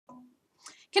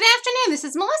Good afternoon. This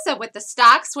is Melissa with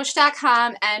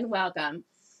thestockswoosh.com and welcome.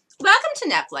 Welcome to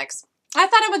Nflx. I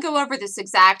thought I would go over this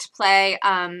exact play.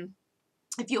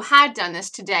 If you had done this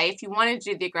today, if you wanted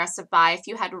to do the aggressive buy, if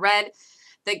you had read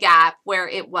the gap where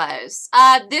it was,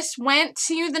 this went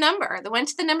to the number. It went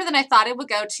to the number that I thought it would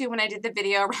go to when I did the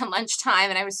video around lunchtime,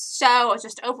 and I was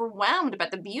just overwhelmed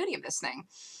about the beauty of this thing.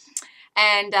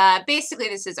 And basically,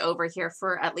 this is over here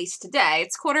for at least today.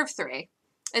 It's 2:45.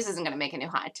 This isn't going to make a new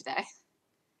high today.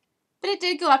 But it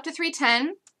did go up to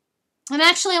 310. And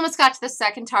actually almost got to the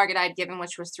second target I'd given,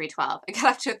 which was 312. It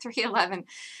got up to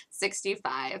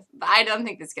 311.65. But I don't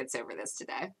think this gets over this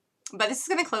today. But this is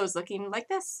going to close looking like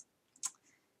this.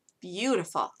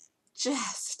 Beautiful.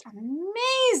 Just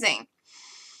amazing.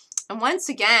 And once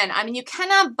again, I mean, you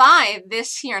cannot buy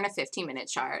this here in a 15-minute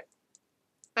chart.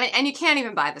 And you can't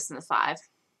even buy this in the 5.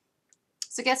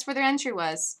 So guess where their entry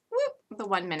was? Whoop, the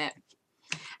 1 minute.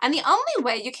 And the only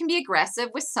way you can be aggressive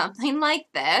with something like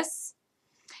this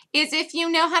is if you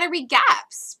know how to read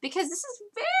gaps, because this is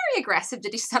very aggressive to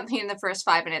do something in the first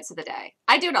 5 minutes of the day.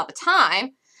 I do it all the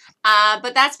time,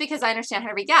 but that's because I understand how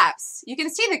to read gaps. You can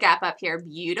see the gap up here.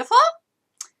 Beautiful.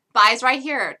 Buys right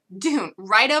here. Doom,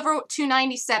 right over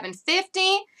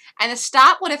 297.50, and the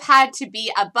stop would have had to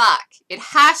be $1. It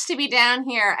has to be down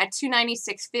here at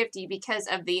 296.50 because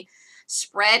of the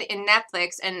spread in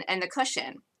Nflx and the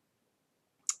cushion.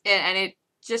 And it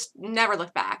just never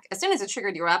looked back. As soon as it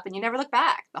triggered, you were up and you never looked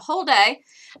back the whole day.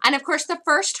 And of course, the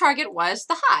first target was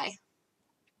the high,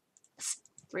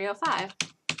 305.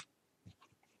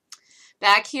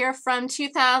 Back here from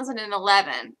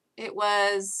 2011. It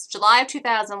was July of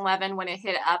 2011 when it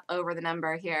hit up over the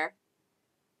number here.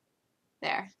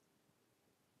 There.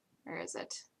 Where is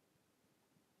it?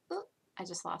 Ooh, I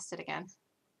just lost it again.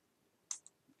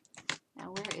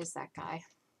 Now, where is that guy?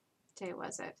 What day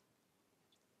was it?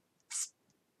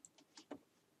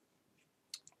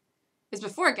 Is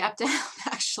before it gapped down,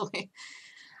 actually.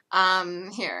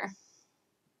 Here.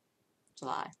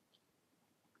 July.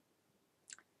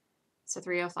 So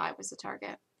 305 was the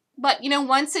target. But, you know,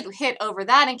 once it hit over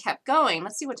that and kept going,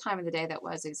 let's see what time of the day that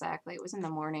was exactly. It was in the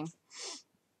morning.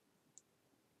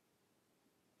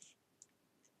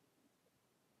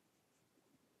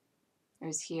 It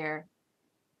was here.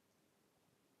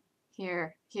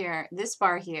 Here, here. This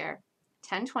bar here.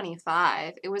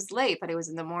 10:25. It was late, but it was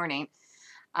in the morning.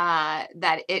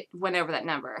 That it went over that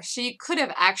number. She could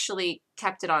have actually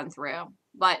kept it on through.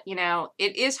 But, you know,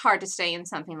 it is hard to stay in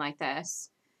something like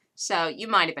this. So you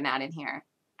might have been out in here.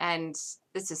 And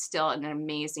this is still an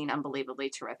amazing, unbelievably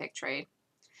terrific trade.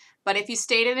 But if you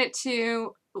stayed in it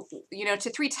to, you know, to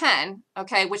 310,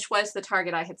 okay, which was the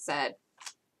target I had said.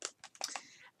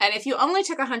 And if you only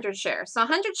took 100 shares, so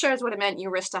 100 shares would have meant you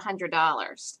risked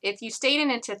 $100. If you stayed in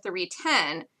it to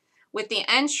 310, with the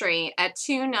entry at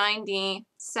 297.50,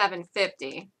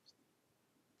 you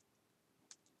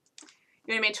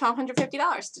would have made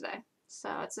 $1,250 today.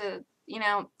 So it's a, you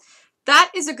know,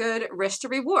 that is a good risk to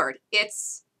reward.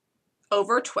 It's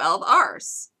over 12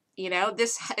 Rs. You know,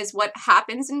 this is what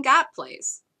happens in gap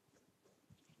plays.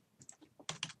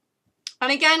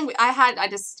 And again, I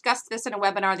discussed this in a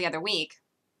webinar the other week.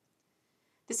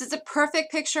 This is a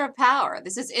perfect picture of power.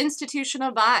 This is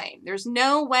institutional buying. There's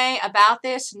no way about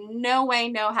this, no way,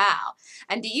 no how.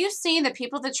 And do you see the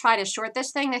people that try to short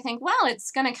this thing, they think, well, it's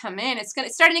going to come in. It's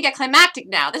starting to get climactic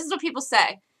now. This is what people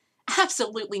say.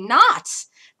 Absolutely not.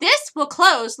 This will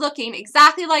close looking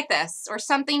exactly like this or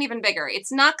something even bigger.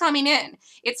 It's not coming in.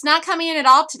 It's not coming in at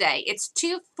all today. It's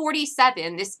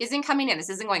 247. This isn't coming in. This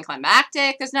isn't going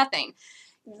climactic. There's nothing.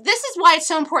 This is why it's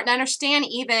so important to understand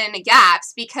even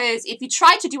gaps, because if you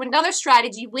try to do another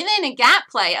strategy within a gap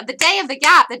play of the day of the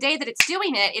gap, the day that it's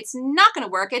doing it, it's not going to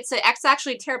work. It's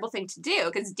actually a terrible thing to do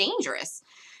because it's dangerous.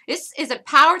 This is a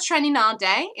power trending all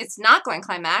day. It's not going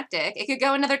climactic. It could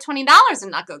go another $20 and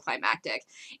not go climactic.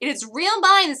 It is real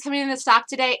buying that's coming into the stock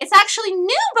today. It's actually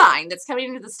new buying that's coming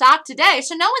into the stock today,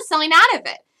 so no one's selling out of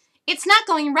it. It's not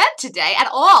going red today at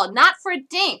all, not for a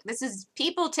dink. This is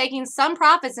people taking some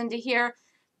profits into here.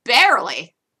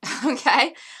 Barely,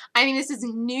 okay? I mean, this is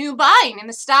new buying in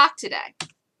the stock today.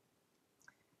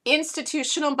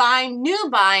 Institutional buying, new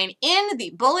buying in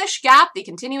the bullish gap, the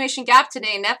continuation gap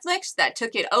today in Nflx that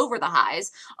took it over the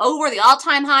highs, over the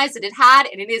all-time highs that it had,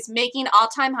 and it is making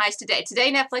all-time highs today.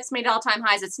 Today, Nflx made all-time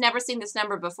highs. It's never seen this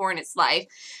number before in its life.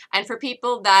 And for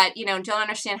people that, you know, don't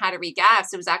understand how to read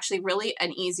gaps, it was actually really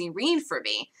an easy read for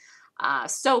me.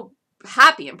 So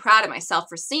happy and proud of myself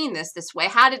for seeing this way.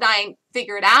 How did I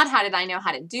figure it out? How did I know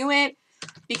how to do it?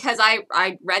 Because I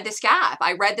read this gap.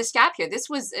 I read this gap here. This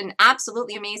was an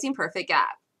absolutely amazing, perfect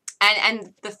gap.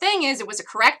 And the thing is, it was a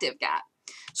corrective gap.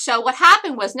 So what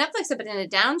happened was Netflix had been in a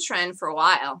downtrend for a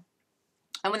while.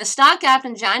 And when the stock gapped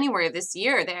in January of this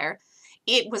year there,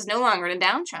 it was no longer in a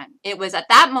downtrend. It was at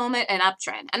that moment an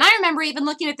uptrend. And I remember even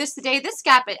looking at this today, this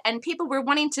gap, and people were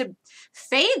wanting to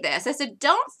fade this. I said,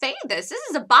 don't fade this. This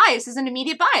is a buy. This is an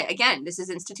immediate buy. Again, this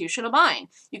is institutional buying.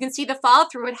 You can see the follow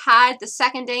through it had the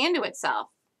second day into itself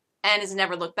and has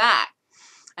never looked back.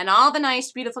 And all the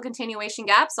nice, beautiful continuation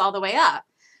gaps all the way up.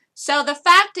 So the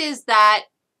fact is that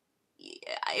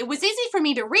it was easy for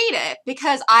me to read it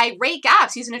because I rate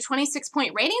gaps using a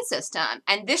 26-point rating system.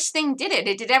 And this thing did it.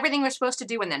 It did everything it was supposed to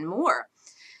do and then more.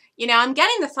 You know, I'm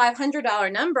getting the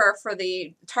 $500 number for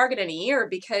the target in a year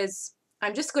because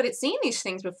I'm just good at seeing these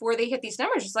things before they hit these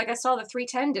numbers, just like I saw the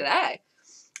 310 today.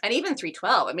 And even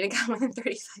 312. I mean, it got within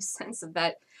 35 cents of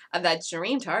that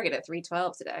dream target at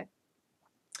 312 today.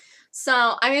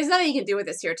 So, I mean, there's nothing you can do with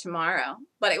this here tomorrow.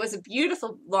 But it was a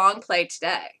beautiful long play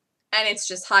today. And it's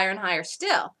just higher and higher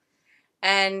still.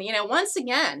 And, you know, once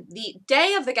again, the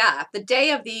day of the gap, the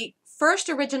day of the first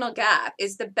original gap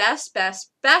is the best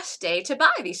day to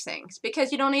buy these things.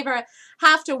 Because you don't even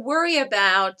have to worry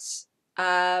about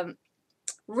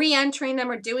re-entering them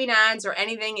or doing ads or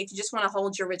anything if you just want to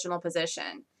hold your original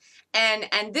position.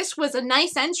 And this was a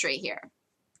nice entry here.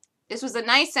 This was a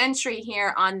nice entry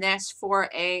here on this for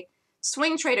a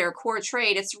swing trade or a core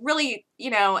trade. It's really, you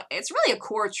know, it's really a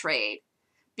core trade.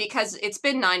 Because it's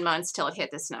been 9 months till it hit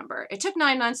this number. It took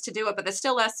 9 months to do it, but it's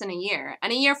still less than a year.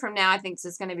 And a year from now, I think this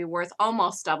is going to be worth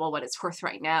almost double what it's worth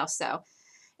right now. So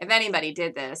if anybody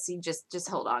did this, you just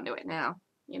hold on to it now.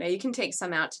 You know, you can take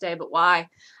some out today, but why?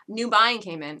 New buying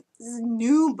came in. This is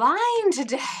new buying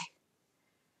today.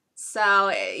 So,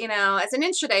 you know, as an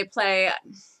intraday play,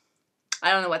 I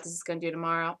don't know what this is going to do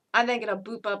tomorrow. I think it'll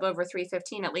boop up over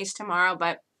 315 at least tomorrow,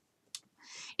 but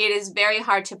it is very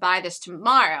hard to buy this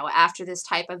tomorrow after this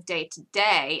type of day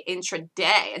today,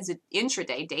 intraday, as an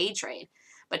intraday day trade.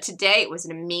 But today it was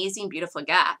an amazing, beautiful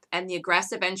gap. And the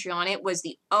aggressive entry on it was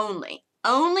the only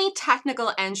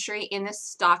technical entry in this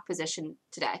stock position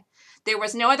today. There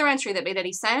was no other entry that made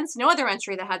any sense, no other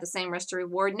entry that had the same risk to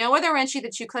reward, no other entry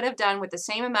that you could have done with the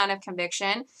same amount of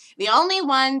conviction. The only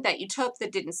one that you took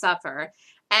that didn't suffer.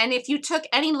 And if you took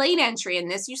any late entry in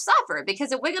this, you suffered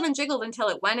because it wiggled and jiggled until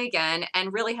it went again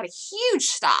and really had a huge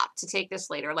stop to take this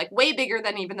later, like way bigger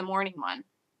than even the morning one.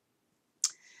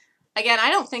 Again,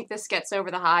 I don't think this gets over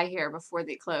the high here before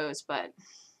the close, but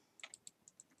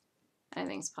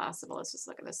anything's possible. Let's just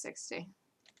look at the 60.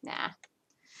 Nah.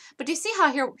 But do you see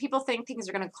how here people think things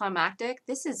are going to climactic?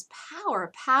 This is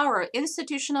power,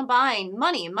 institutional buying,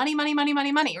 money.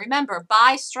 Remember,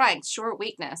 buy strength, short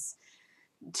weakness.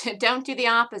 Don't do the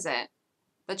opposite.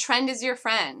 The trend is your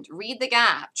friend. Read the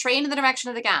gap. Trade in the direction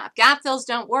of the gap. Gap fills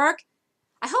don't work.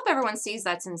 I hope everyone sees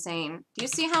that's insane. Do you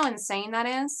see how insane that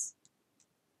is?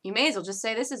 You may as well just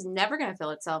say this is never going to fill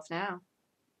itself now.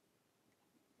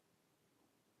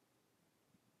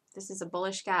 This is a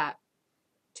bullish gap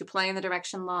to play in the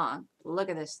direction long. Look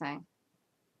at this thing.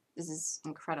 This is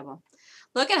incredible.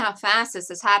 Look at how fast this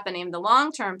is happening. The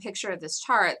long-term picture of this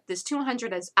chart, this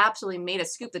 200 has absolutely made a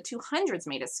scoop. The 200's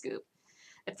made a scoop.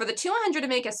 And for the 200 to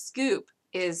make a scoop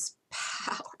is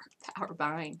power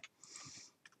buying.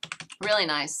 Really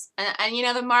nice. And you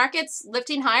know, the market's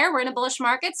lifting higher. We're in a bullish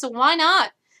market, so why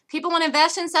not? People want to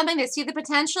invest in something. They see the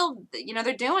potential. You know,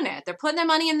 they're doing it. They're putting their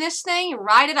money in this thing.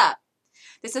 Ride it up.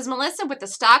 This is Melissa with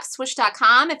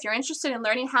thestockswoosh.com. If you're interested in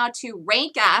learning how to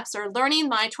rate gaps or learning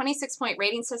my 26-point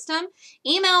rating system,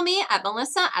 email me at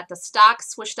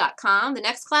melissa@thestockswoosh.com. The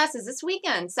next class is this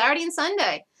weekend, Saturday and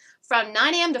Sunday, from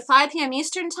 9 a.m. to 5 p.m.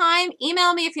 Eastern Time.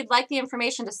 Email me if you'd like the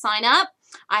information to sign up.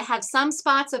 I have some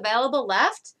spots available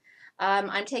left.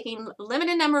 I'm taking a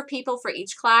limited number of people for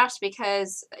each class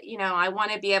because, you know, I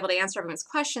want to be able to answer everyone's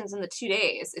questions in the 2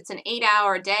 days. It's an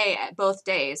 8-hour day at both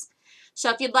days. So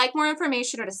if you'd like more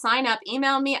information or to sign up,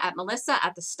 email me at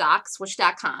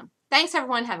melissa@thestockswoosh.com. Thanks,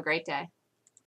 everyone. Have a great day.